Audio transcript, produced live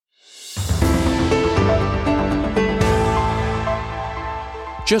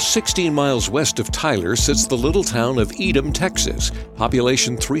Just 16 miles west of Tyler sits the little town of Edom, Texas,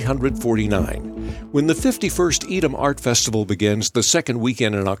 population 349. When the 51st Edom Art Festival begins the second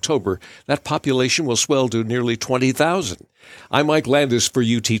weekend in October, that population will swell to nearly 20,000. I'm Mike Landis for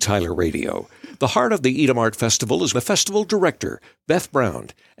UT Tyler Radio. The heart of the Edom Art Festival is the festival director, Beth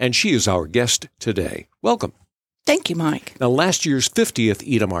Brown, and she is our guest today. Welcome. Thank you, Mike. Now, last year's 50th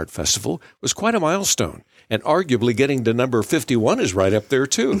Edom Art Festival was quite a milestone, and arguably getting to number 51 is right up there,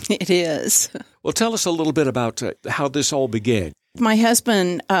 too. It is. Well, tell us a little bit about how this all began. My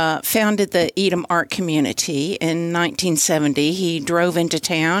husband founded the Edom Art Community in 1970. He drove into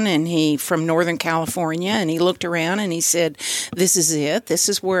town from Northern California, and he looked around and he said, "This is it. This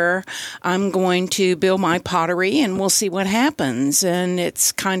is where I'm going to build my pottery, and we'll see what happens." And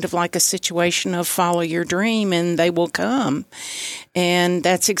it's kind of like a situation of follow your dream and they will come. And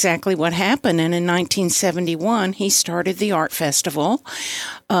that's exactly what happened. And in 1971, he started the art festival.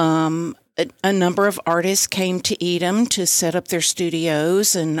 A number of artists came to Edom to set up their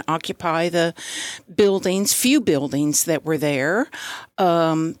studios and occupy the few buildings that were there.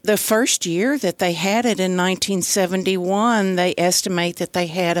 The first year that they had it in 1971, they estimate that they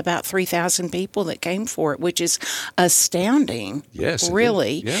had about 3,000 people that came for it, which is astounding. Yes,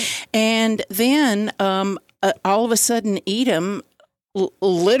 really. Yeah. And then all of a sudden, Edom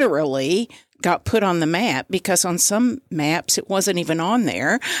literally got put on the map, because on some maps it wasn't even on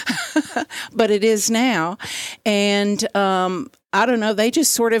there, but it is now. And I don't know,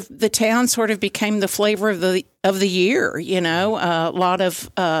 the town sort of became the flavor of the year, you know. A lot of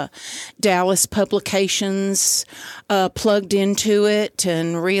Dallas publications plugged into it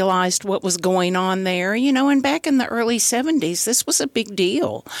and realized what was going on there, you know. And back in the early 70s, this was a big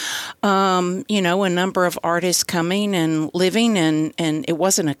deal. You know, a number of artists coming and living, and it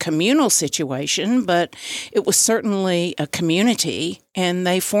wasn't a communal situation, but it was certainly a community, and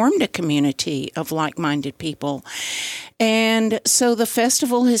they formed a community of like-minded people. And so the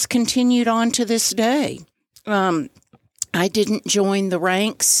festival has continued on to this day. I didn't join the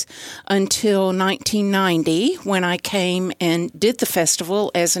ranks until 1990, when I came and did the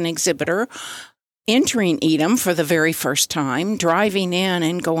festival as an exhibitor, entering Edom for the very first time, driving in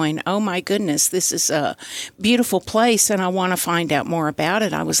and going, "Oh my goodness, this is a beautiful place and I want to find out more about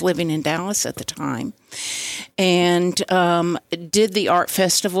it." I was living in Dallas at the time. And did the art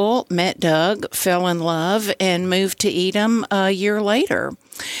festival, met Doug, fell in love, and moved to Edom a year later.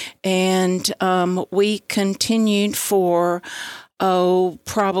 And we continued for,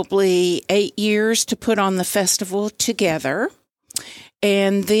 probably 8 years to put on the festival together.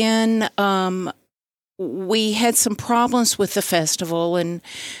 And then we had some problems with the festival and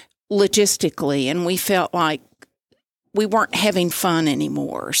logistically, and we felt like we weren't having fun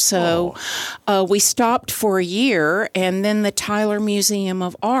anymore. So we stopped for a year, and then the Tyler Museum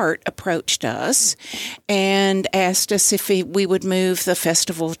of Art approached us and asked us if we would move the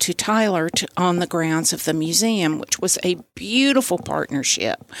festival to Tyler on the grounds of the museum, which was a beautiful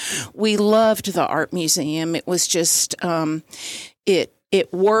partnership. We loved the art museum. It was just,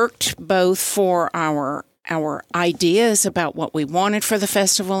 it worked both for our ideas about what we wanted for the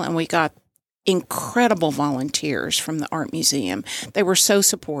festival, and we got incredible volunteers from the art museum. They were so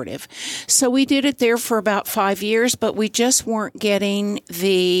supportive. So we did it there for about 5 years, but we just weren't getting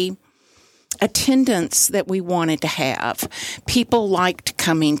the attendance that we wanted to have. People liked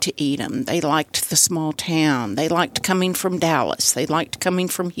coming to Edom. They liked the small town. They liked coming from Dallas. They liked coming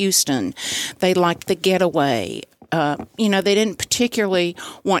from Houston. They liked the getaway. You know, they didn't particularly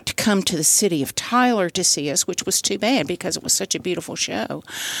want to come to the city of Tyler to see us, which was too bad because it was such a beautiful show.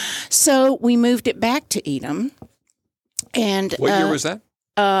 So we moved it back to Edom. And what year was that?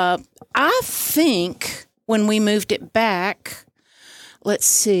 I think when we moved it back, let's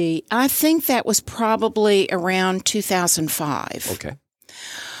see, I think that was probably around 2005. Okay.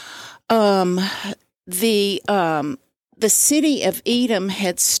 The city of Edom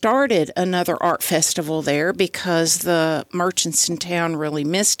had started another art festival there because the merchants in town really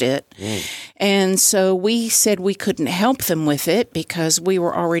missed it. And so we said we couldn't help them with it because we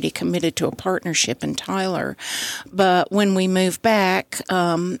were already committed to a partnership in Tyler. But when we moved back,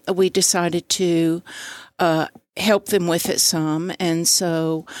 we decided to help them with it some. And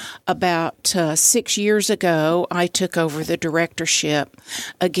so about 6 years ago, I took over the directorship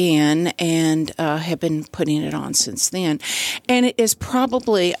again and have been putting it on since then. And it is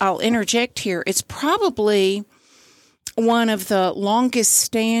probably, I'll interject here, it's probably one of the longest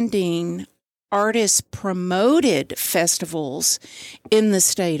standing artist-promoted festivals in the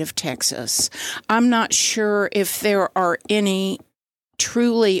state of Texas. I'm not sure if there are any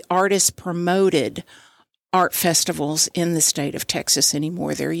truly artist-promoted art festivals in the state of Texas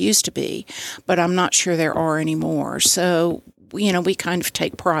anymore. There used to be, but I'm not sure there are anymore. So, we kind of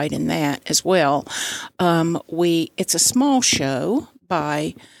take pride in that as well. It's a small show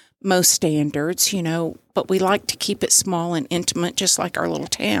by most standards, but we like to keep it small and intimate, just like our little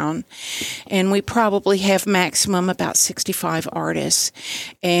town. And we probably have maximum about 65 artists.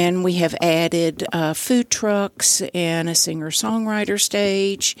 And we have added food trucks and a singer-songwriter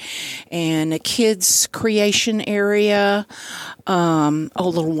stage and a kids' creation area, a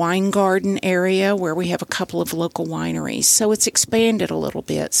little wine garden area where we have a couple of local wineries. So it's expanded a little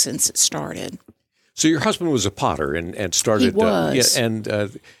bit since it started. So your husband was a potter and started. He was.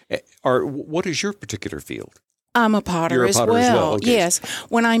 What is your particular field? I'm a potter, You're a as potter well. as well. Okay. Yes.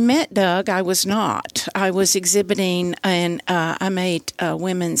 When I met Doug, I was not. I was exhibiting, and I made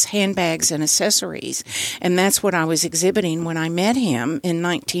women's handbags and accessories, and that's what I was exhibiting when I met him in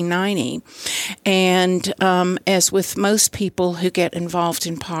 1990. And as with most people who get involved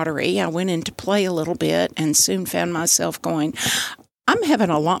in pottery, I went in to play a little bit and soon found myself going, I'm having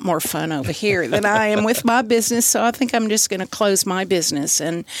a lot more fun over here than I am with my business, so I think I'm just going to close my business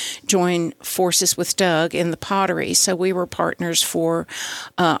and join forces with Doug in the pottery. So we were partners for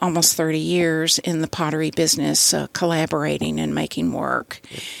almost 30 years in the pottery business, collaborating and making work.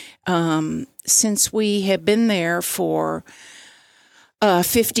 Since we have been there for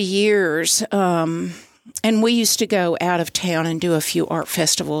 50 years, and we used to go out of town and do a few art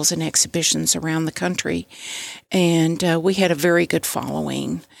festivals and exhibitions around the country. And we had a very good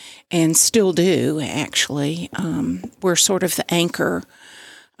following and still do, actually. We're sort of the anchor.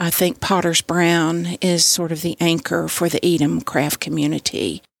 I think Potter's Brown is sort of the anchor for the Edom craft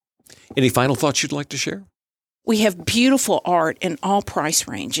community. Any final thoughts you'd like to share? We have beautiful art in all price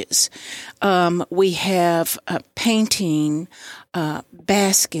ranges. We have painting,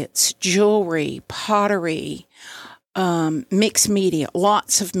 baskets, jewelry, pottery, mixed media,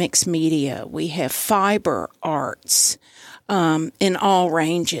 lots of mixed media. We have fiber arts in all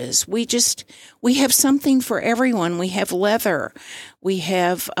ranges. We have something for everyone. We have leather. We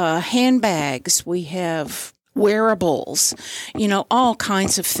have handbags. We have wearables, all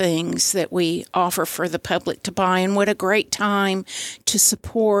kinds of things that we offer for the public to buy. And what a great time to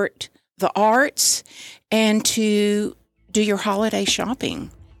support the arts and to do your holiday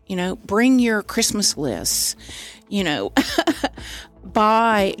shopping. Bring your Christmas lists,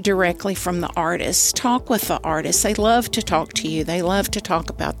 buy directly from the artists, talk with the artists. They love to talk to you. They love to talk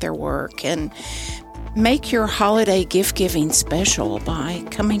about their work, and make your holiday gift giving special by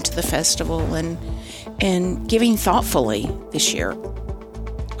coming to the festival and giving thoughtfully this year.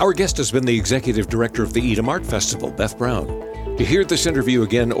 Our guest has been the executive director of the Edom Art Festival, Beth Brown. To hear this interview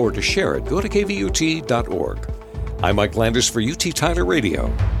again or to share it, go to kvut.org. I'm Mike Landis for UT Tyler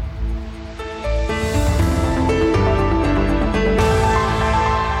Radio.